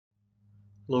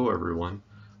Hello everyone,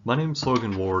 my name is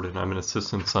Logan Ward and I'm an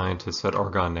assistant scientist at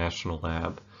Argonne National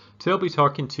Lab. Today I'll be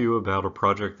talking to you about a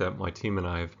project that my team and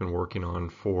I have been working on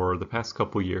for the past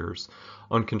couple years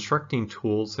on constructing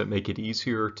tools that make it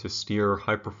easier to steer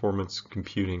high-performance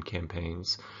computing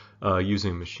campaigns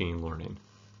using machine learning.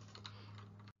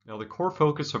 Now the core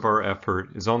focus of our effort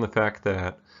is on the fact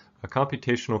that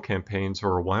computational campaigns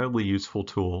are a wildly useful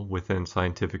tool within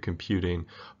scientific computing,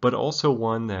 but also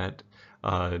one that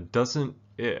doesn't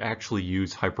actually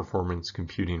use high-performance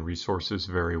computing resources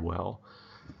very well.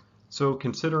 So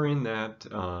considering that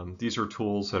these are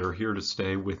tools that are here to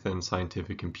stay within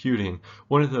scientific computing,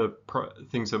 one of the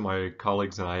things that my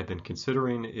colleagues and I have been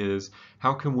considering is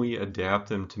how can we adapt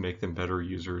them to make them better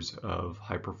users of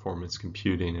high-performance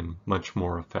computing and much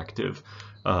more effective,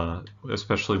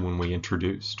 especially when we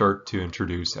start to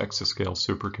introduce exascale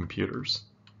supercomputers.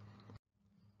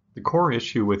 The core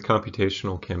issue with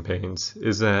computational campaigns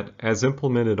is that, as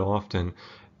implemented often,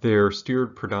 they're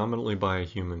steered predominantly by a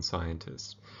human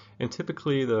scientist. And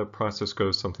typically the process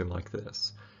goes something like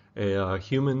this. A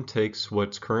human takes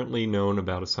what's currently known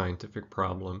about a scientific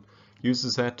problem,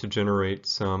 uses that to generate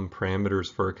some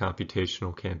parameters for a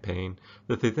computational campaign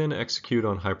that they then execute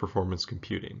on high-performance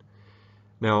computing.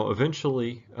 Now,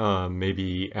 eventually,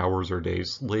 maybe hours or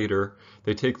days later,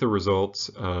 they take the results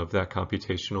of that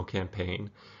computational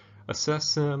campaign,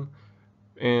 assess them,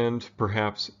 and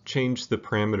perhaps change the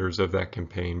parameters of that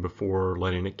campaign before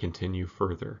letting it continue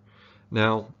further.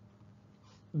 Now,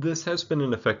 this has been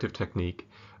an effective technique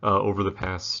over the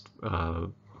past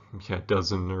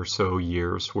dozen or so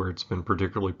years where it's been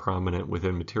particularly prominent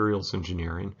within materials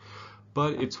engineering,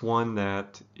 but it's one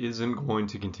that isn't going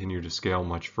to continue to scale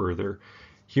much further.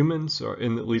 Humans, at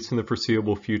least in the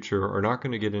foreseeable future, are not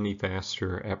going to get any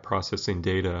faster at processing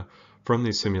data from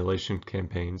these simulation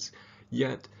campaigns,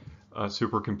 yet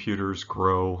supercomputers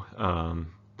grow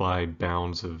by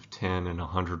bounds of 10 and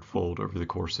 100-fold over the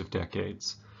course of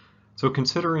decades. So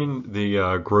considering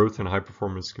the growth in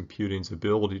high-performance computing's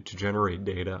ability to generate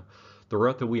data, the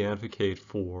route that we advocate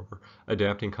for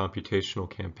adapting computational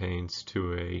campaigns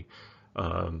to a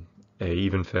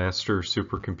even faster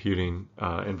supercomputing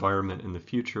environment in the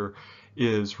future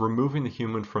is removing the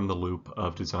human from the loop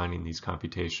of designing these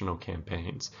computational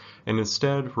campaigns and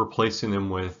instead replacing them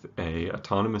with an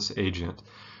autonomous agent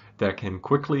that can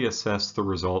quickly assess the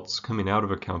results coming out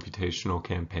of a computational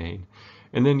campaign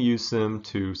and then use them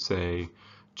to, say,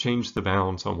 change the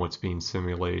bounds on what's being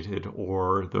simulated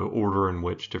or the order in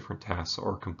which different tasks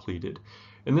are completed.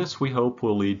 And this, we hope,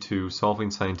 will lead to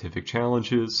solving scientific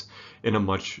challenges in a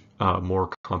much more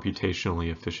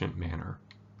computationally efficient manner.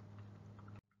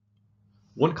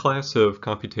 One class of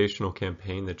computational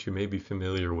campaign that you may be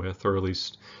familiar with, or at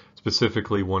least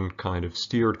specifically one kind of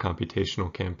steered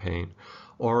computational campaign,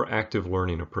 are active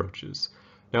learning approaches.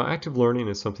 Now, active learning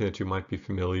is something that you might be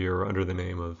familiar under the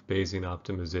name of Bayesian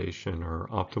optimization or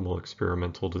optimal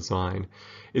experimental design,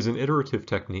 is an iterative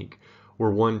technique where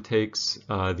one takes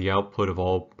the output of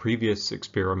all previous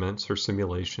experiments or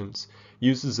simulations,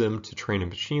 uses them to train a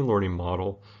machine learning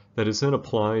model that is then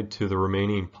applied to the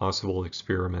remaining possible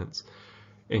experiments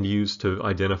and used to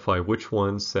identify which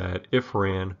ones that, if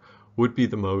ran, would be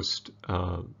the most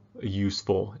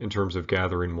useful in terms of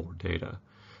gathering more data.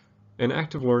 And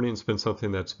active learning has been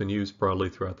something that's been used broadly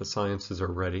throughout the sciences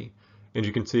already. And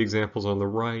you can see examples on the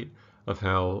right of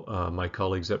how my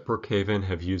colleagues at Brookhaven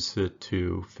have used it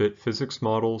to fit physics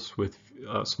models with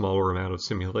a smaller amount of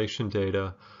simulation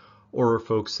data, or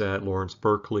folks at Lawrence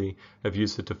Berkeley have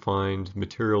used it to find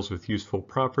materials with useful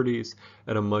properties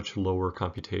at a much lower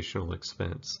computational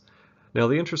expense. Now,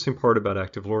 the interesting part about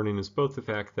active learning is both the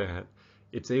fact that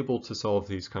it's able to solve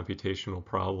these computational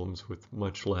problems with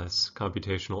much less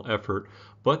computational effort,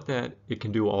 but that it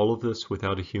can do all of this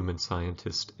without a human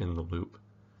scientist in the loop.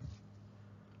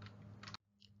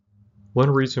 One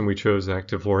reason we chose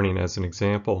active learning as an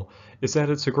example is that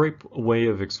it's a great way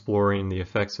of exploring the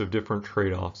effects of different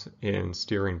trade-offs in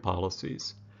steering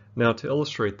policies. Now, to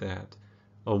illustrate that,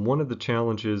 one of the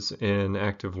challenges in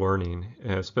active learning,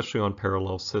 especially on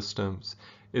parallel systems,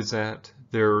 is that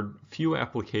there are few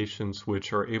applications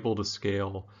which are able to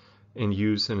scale and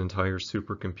use an entire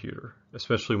supercomputer,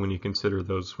 especially when you consider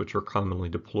those which are commonly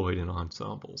deployed in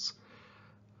ensembles.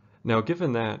 Now,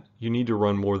 given that, you need to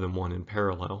run more than one in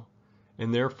parallel,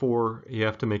 and therefore you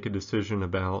have to make a decision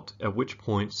about at which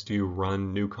points do you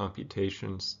run new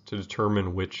computations to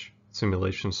determine which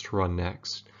simulations to run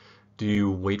next. Do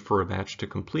you wait for a batch to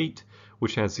complete,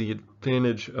 which has the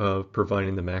advantage of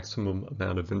providing the maximum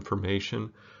amount of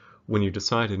information when you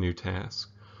decide a new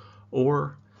task?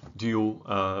 Or do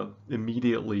you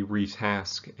immediately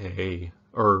retask a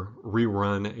or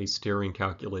rerun a steering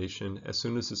calculation as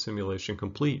soon as the simulation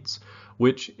completes,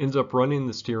 which ends up running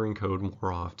the steering code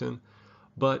more often,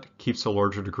 but keeps a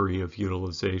larger degree of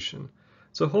utilization.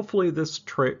 So hopefully this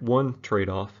one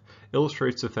trade-off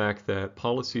illustrates the fact that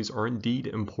policies are indeed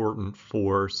important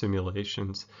for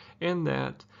simulations, and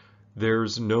that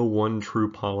there's no one true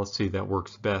policy that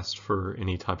works best for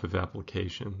any type of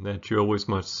application, that you always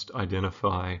must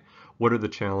identify what are the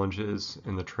challenges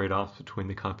and the trade-offs between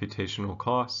the computational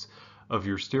costs of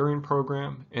your steering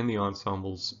program and the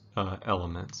ensemble's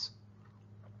elements.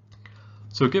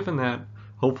 So given that,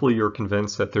 hopefully you're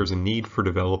convinced that there's a need for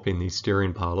developing these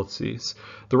steering policies.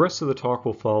 The rest of the talk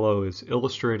will follow is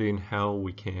illustrating how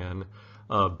we can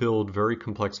build very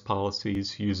complex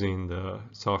policies using the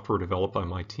software developed by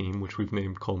my team, which we've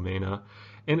named Colmena,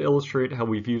 and illustrate how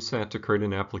we've used that to create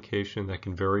an application that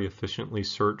can very efficiently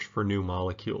search for new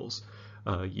molecules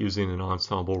using an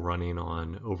ensemble running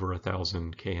on over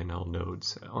 1,000 KNL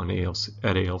nodes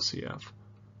at ALCF.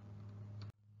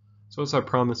 So as I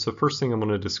promised, the first thing I'm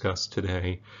going to discuss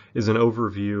today is an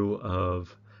overview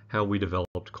of how we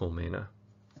developed Colmena.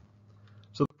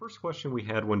 So the first question we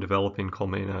had when developing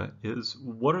Colmena is,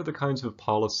 what are the kinds of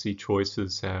policy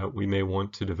choices that we may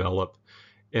want to develop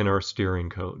in our steering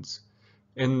codes?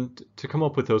 And to come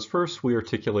up with those first, we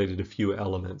articulated a few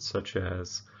elements such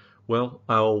as, well,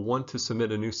 I'll want to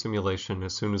submit a new simulation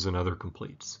as soon as another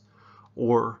completes,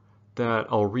 or that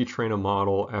I'll retrain a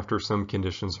model after some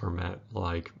conditions are met,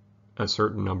 like a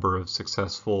certain number of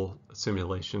successful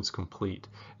simulations complete.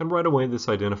 And right away this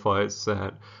identifies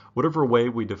that whatever way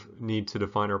we need to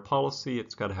define our policy,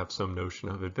 it's got to have some notion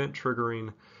of event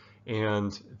triggering,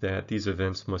 and that these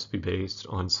events must be based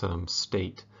on some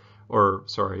state, or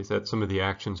sorry, that some of the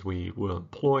actions we will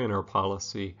employ in our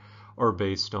policy are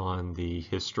based on the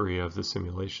history of the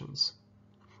simulations.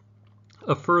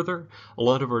 Further, a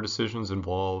lot of our decisions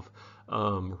involve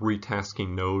retasking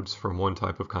nodes from one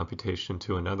type of computation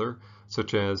to another,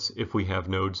 such as if we have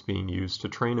nodes being used to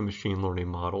train a machine learning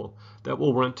model, that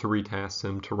will want to retask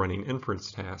them to running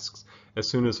inference tasks as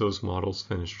soon as those models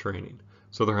finish training.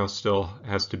 So there still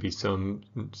has to be some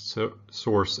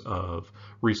source of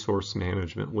resource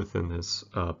management within this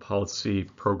policy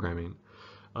programming.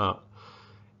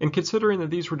 And considering that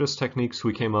these were just techniques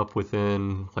we came up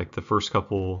within like the first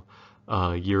couple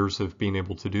years of being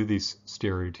able to do these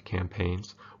steered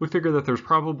campaigns, we figured that there's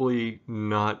probably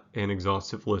not an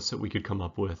exhaustive list that we could come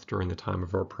up with during the time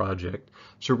of our project.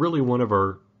 So really one of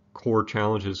our core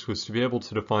challenges was to be able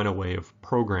to define a way of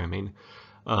programming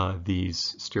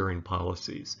these steering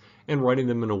policies and writing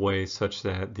them in a way such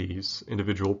that these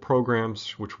individual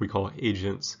programs, which we call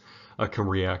agents, can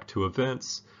react to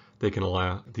events. They can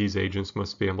allow, these agents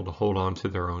must be able to hold on to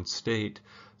their own state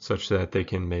such that they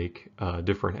can make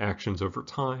different actions over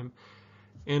time.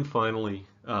 And finally,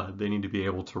 they need to be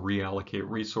able to reallocate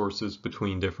resources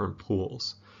between different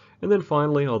pools. And then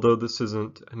finally, although this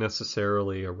isn't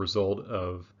necessarily a result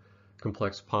of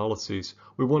complex policies,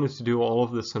 we wanted to do all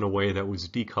of this in a way that was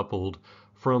decoupled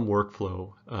from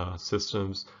workflow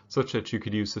systems, such that you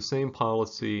could use the same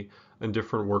policy in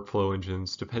different workflow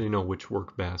engines depending on which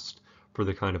work best for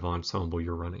the kind of ensemble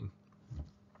you're running.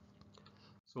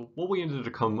 So what we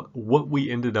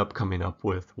ended up coming up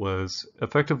with was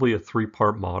effectively a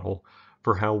three-part model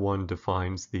for how one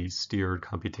defines these steered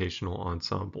computational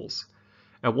ensembles.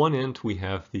 At one end, we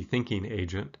have the thinking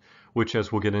agent, which,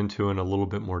 as we'll get into in a little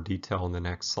bit more detail in the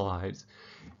next slides,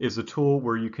 is a tool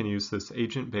where you can use this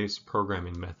agent-based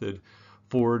programming method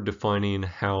for defining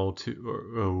how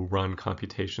to run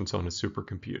computations on a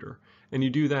supercomputer. And you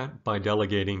do that by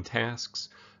delegating tasks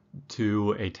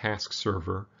to a task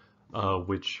server,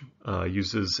 which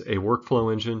uses a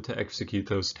workflow engine to execute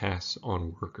those tasks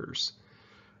on workers.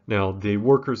 Now, the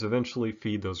workers eventually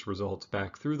feed those results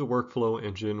back through the workflow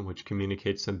engine, which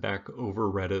communicates them back over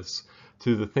Redis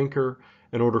to the thinker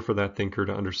in order for that thinker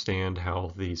to understand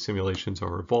how the simulations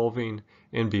are evolving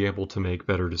and be able to make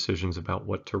better decisions about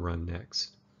what to run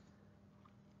next.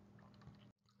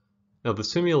 Now,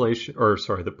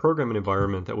 the programming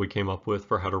environment that we came up with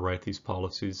for how to write these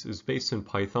policies is based in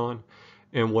Python.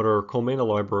 And what our Colmena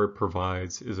library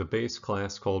provides is a base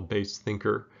class called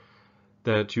baseThinker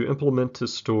that you implement to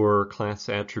store class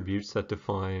attributes that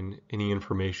define any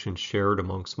information shared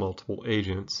amongst multiple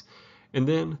agents. And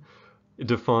then it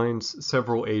defines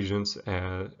several agents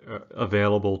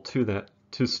available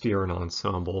to steer an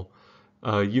ensemble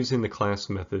using the class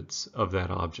methods of that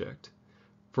object.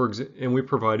 And we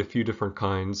provide a few different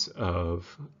kinds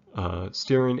of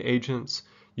steering agents.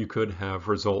 You could have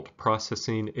result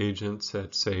processing agents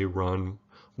that say run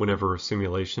whenever a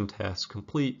simulation task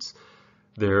completes.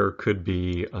 There could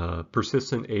be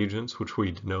persistent agents, which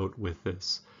we denote with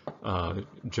this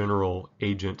general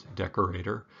agent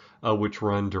decorator, which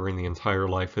run during the entire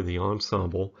life of the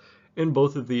ensemble. And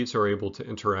both of these are able to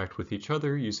interact with each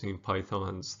other using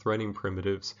Python's threading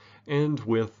primitives and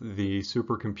with the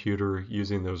supercomputer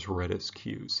using those Redis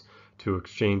queues to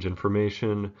exchange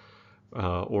information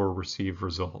or receive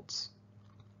results.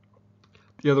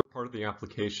 The other part of the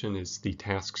application is the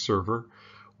task server,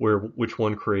 which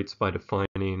one creates by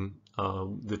defining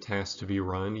the task to be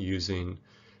run using,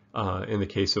 in the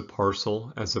case of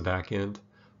parcel as a backend,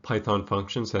 Python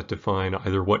functions that define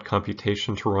either what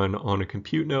computation to run on a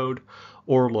compute node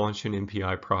or launch an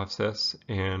MPI process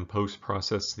and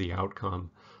post-process the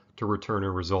outcome to return a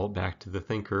result back to the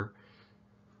thinker,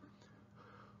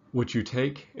 which you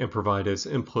take and provide as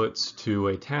inputs to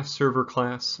a task server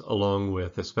class along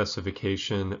with a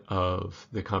specification of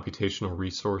the computational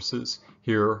resources.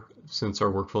 Here, since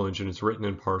our workflow engine is written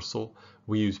in Parcel,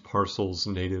 we use Parcel's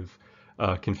native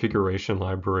configuration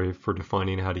library for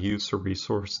defining how to use the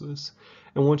resources.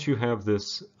 And once you have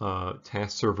this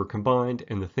task server combined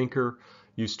and the thinker,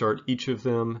 you start each of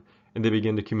them and they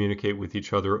begin to communicate with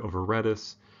each other over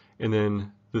Redis, and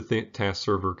then the task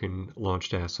server can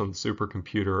launch tasks on the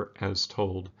supercomputer as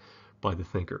told by the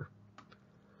thinker.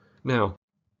 Now,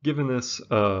 given this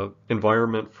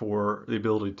environment for the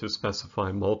ability to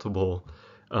specify multiple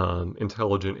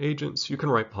intelligent agents, you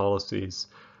can write policies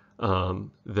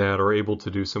that are able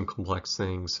to do some complex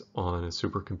things on a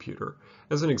supercomputer.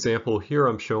 As an example, here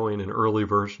I'm showing an early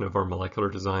version of our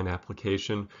molecular design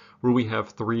application where we have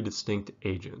 3 distinct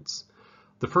agents.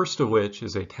 The first of which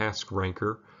is a task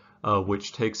ranker,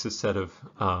 which takes a set of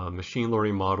machine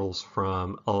learning models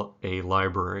from a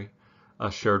library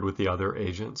shared with the other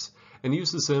agents and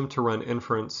uses them to run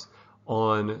inference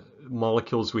on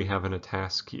molecules we have in a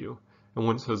task queue. And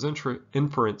once those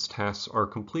inference tasks are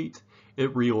complete,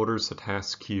 it reorders the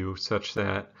task queue such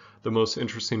that the most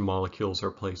interesting molecules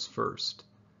are placed first.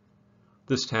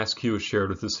 This task queue is shared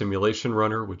with the simulation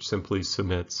runner, which simply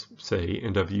submits, say,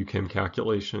 NWChem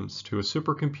calculations to a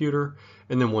supercomputer,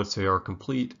 and then once they are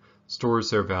complete, stores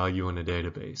their value in a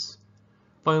database.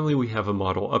 Finally, we have a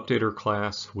model updater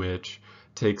class, which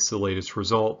takes the latest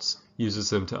results, uses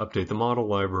them to update the model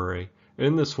library, and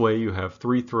in this way you have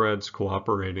 3 threads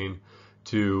cooperating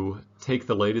to take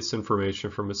the latest information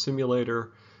from a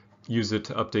simulator, use it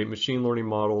to update machine learning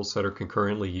models that are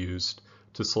concurrently used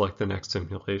to select the next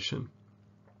simulation.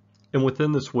 And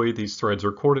within this way these threads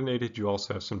are coordinated, you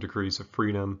also have some degrees of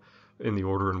freedom in the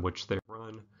order in which they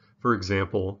run. For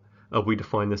example, we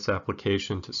define this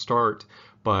application to start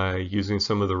by using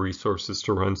some of the resources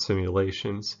to run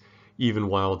simulations, even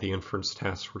while the inference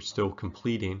tasks were still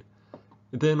completing.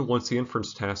 Then once the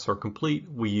inference tasks are complete,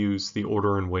 we use the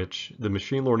order in which the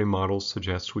machine learning models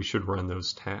suggest we should run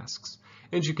those tasks.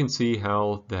 And you can see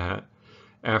how that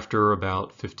after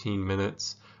about 15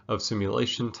 minutes of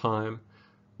simulation time,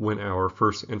 when our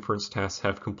first inference tasks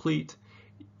have complete,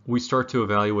 we start to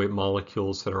evaluate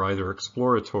molecules that are either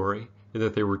exploratory, in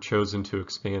that they were chosen to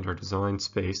expand our design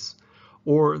space,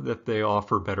 or that they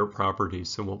offer better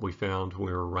properties than what we found when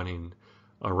we were running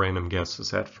random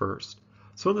guesses at first.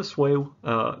 So this way,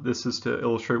 this is to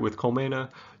illustrate with Colmena,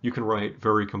 you can write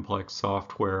very complex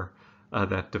software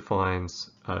that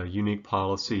defines unique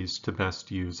policies to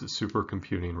best use a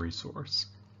supercomputing resource.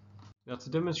 Now to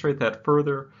demonstrate that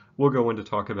further, we'll go into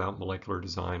talk about molecular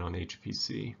design on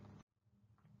HPC.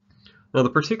 Now the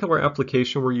particular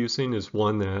application we're using is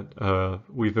one that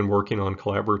we've been working on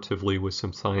collaboratively with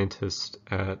some scientists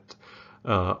at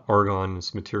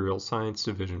Argonne's Materials Science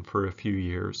Division for a few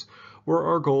years, where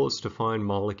our goal is to find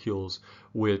molecules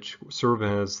which serve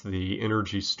as the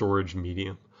energy storage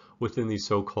medium within these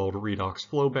so-called redox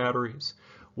flow batteries,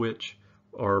 which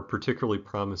are particularly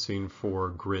promising for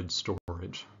grid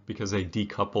storage because they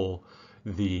decouple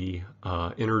the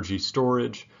energy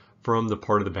storage from the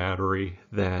part of the battery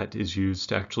that is used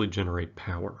to actually generate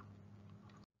power.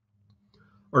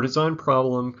 Our design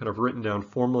problem, kind of written down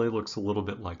formally, looks a little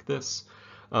bit like this.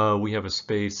 We have a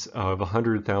space of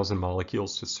 100,000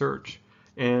 molecules to search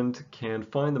and can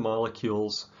find the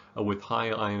molecules with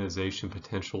high ionization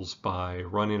potentials by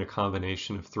running a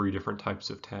combination of 3 different types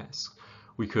of tasks.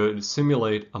 We could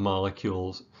simulate a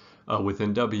molecule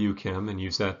within WChem and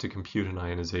use that to compute an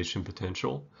ionization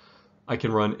potential. I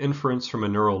can run inference from a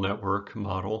neural network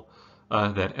model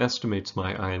that estimates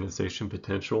my ionization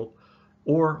potential,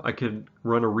 or I could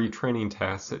run a retraining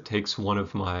task that takes one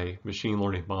of my machine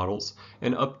learning models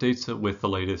and updates it with the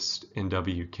latest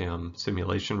NWChem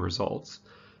simulation results.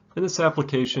 And this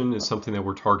application is something that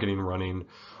we're targeting running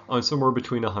on somewhere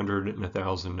between 100 and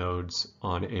 1,000 nodes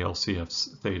on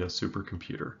ALCF's Theta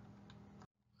supercomputer.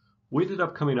 What we ended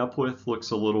up coming up with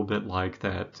looks a little bit like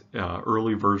that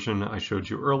early version I showed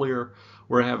you earlier,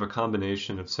 where I have a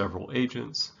combination of several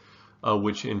agents,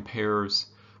 which in pairs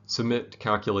submit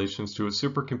calculations to a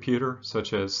supercomputer,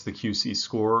 such as the QC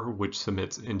score, which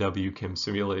submits NWChem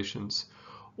simulations,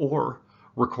 or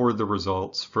record the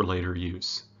results for later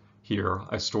use. Here,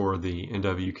 I store the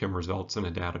NWChem results in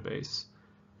a database.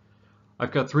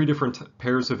 I've got three different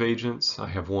pairs of agents. I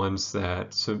have ones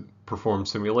that perform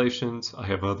simulations. I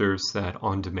have others that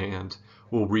on demand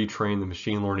will retrain the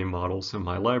machine learning models in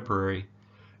my library.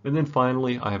 And then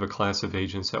finally, I have a class of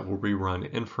agents that will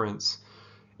rerun inference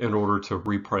in order to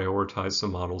reprioritize the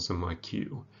models in my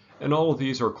queue. And all of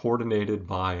these are coordinated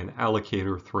by an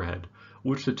allocator thread,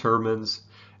 which determines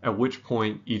at which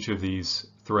point each of these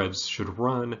threads should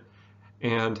run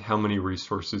and how many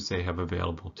resources they have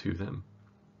available to them.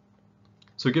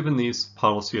 So given these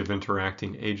policy of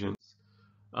interacting agents,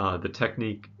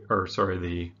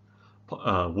 the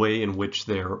way in which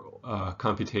their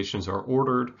computations are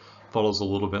ordered follows a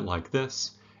little bit like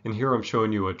this. And here I'm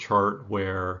showing you a chart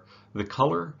where the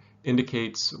color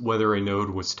indicates whether a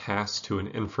node was tasked to an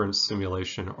inference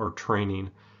simulation or training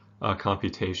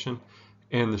computation,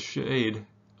 and the shade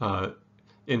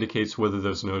indicates whether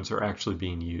those nodes are actually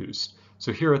being used.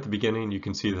 So here at the beginning, you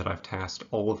can see that I've tasked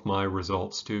all of my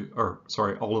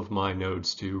all of my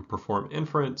nodes to perform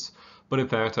inference, but in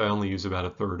fact, I only use about a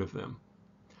third of them.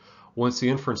 Once the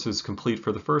inference is complete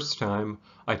for the first time,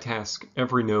 I task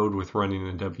every node with running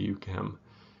in NWChem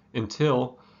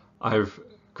until I've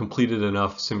completed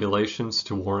enough simulations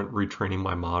to warrant retraining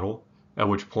my model, at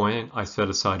which point I set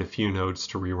aside a few nodes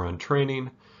to rerun training.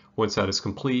 Once that is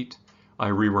complete, I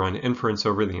rerun inference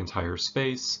over the entire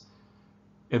space.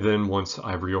 And then once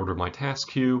I've reordered my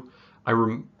task queue, I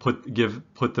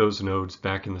put those nodes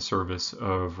back in the service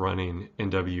of running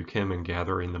NWChem and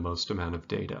gathering the most amount of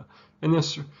data. And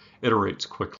this iterates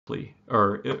quickly,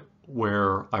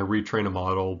 where I retrain a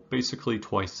model basically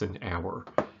twice an hour.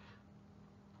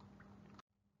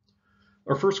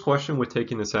 Our first question with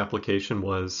taking this application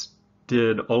was,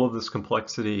 did all of this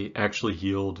complexity actually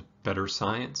yield better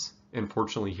science? And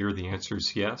fortunately here the answer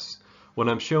is yes. What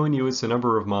I'm showing you is the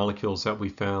number of molecules that we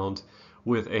found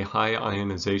with a high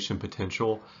ionization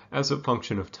potential as a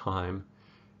function of time.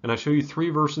 And I show you three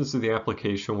versions of the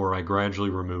application where I gradually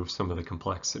remove some of the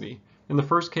complexity. In the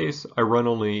first case, I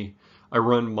run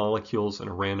molecules in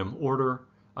a random order,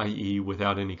 i.e.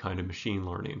 without any kind of machine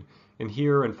learning. And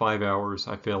here in 5 hours,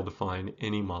 I failed to find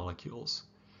any molecules.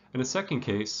 In the second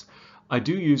case, I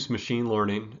do use machine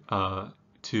learning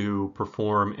to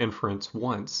perform inference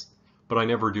once, but I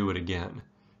never do it again.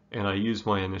 And I use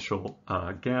my initial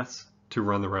guess to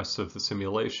run the rest of the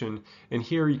simulation. And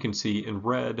here you can see in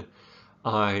red,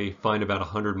 I find about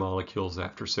 100 molecules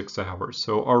after 6 hours.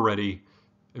 So already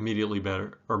immediately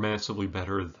better or massively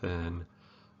better than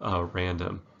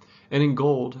random. And in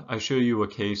gold, I show you a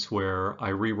case where I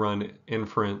rerun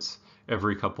inference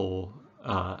every couple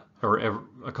a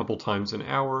couple times an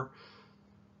hour.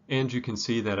 And you can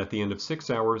see that at the end of 6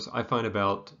 hours, I find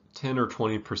about 10 or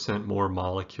 20% more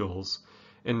molecules.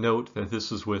 And note that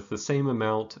this is with the same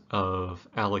amount of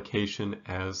allocation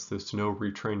as this no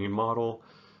retraining model,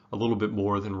 a little bit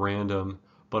more than random,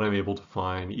 but I'm able to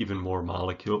find even more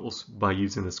molecules by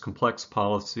using this complex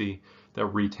policy that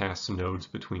retasks nodes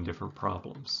between different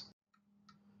problems.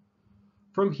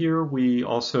 From here, we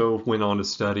also went on to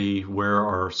study where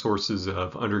our sources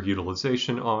of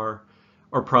underutilization are.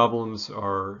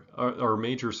 Our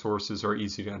major sources are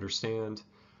easy to understand.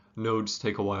 Nodes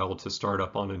take a while to start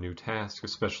up on a new task,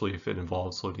 especially if it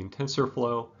involves loading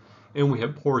TensorFlow, and we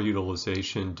have poor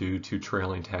utilization due to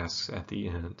trailing tasks at the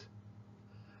end.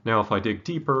 Now, if I dig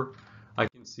deeper, I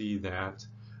can see that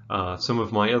some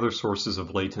of my other sources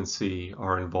of latency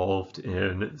are involved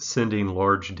in sending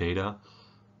large data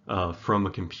from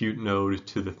a compute node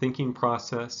to the thinking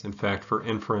process. In fact, for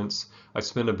inference, I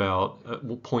spend about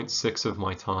 0.6 of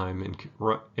my time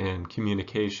in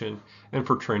communication, and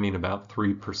for training about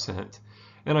 3%.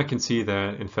 And I can see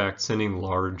that, in fact, sending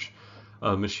large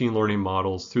machine learning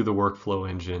models through the workflow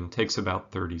engine takes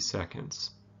about 30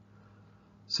 seconds.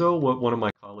 So what one of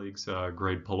my colleagues,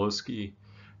 Greg Polowski,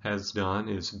 has done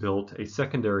is built a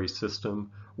secondary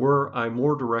system where I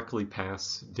more directly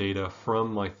pass data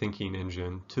from my thinking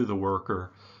engine to the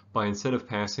worker by, instead of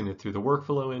passing it through the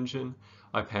workflow engine,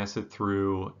 I pass it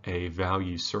through a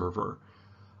value server,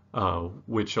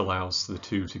 which allows the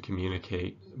two to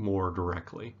communicate more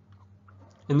directly.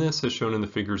 And this, as shown in the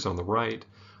figures on the right,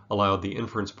 allowed the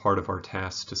inference part of our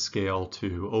task to scale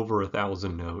to over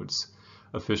 1,000 nodes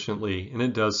efficiently, and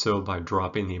it does so by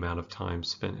dropping the amount of time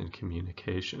spent in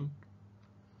communication.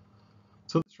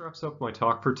 So this wraps up my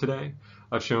talk for today.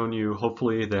 I've shown you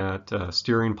hopefully that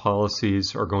steering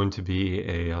policies are going to be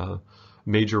a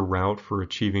major route for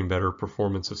achieving better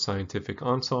performance of scientific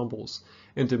ensembles,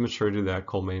 and demonstrated that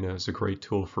Colmena is a great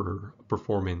tool for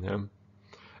performing them.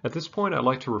 At this point, I'd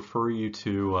like to refer you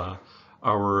to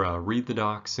our Read the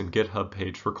Docs and GitHub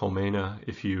page for Colmena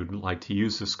if you'd like to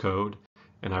use this code,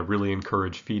 and I really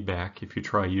encourage feedback if you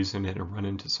try using it and run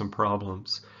into some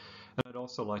problems. And I'd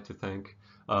also like to thank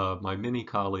my many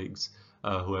colleagues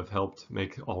who have helped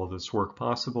make all of this work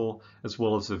possible, as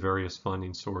well as the various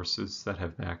funding sources that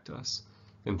have backed us.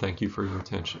 And thank you for your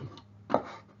attention.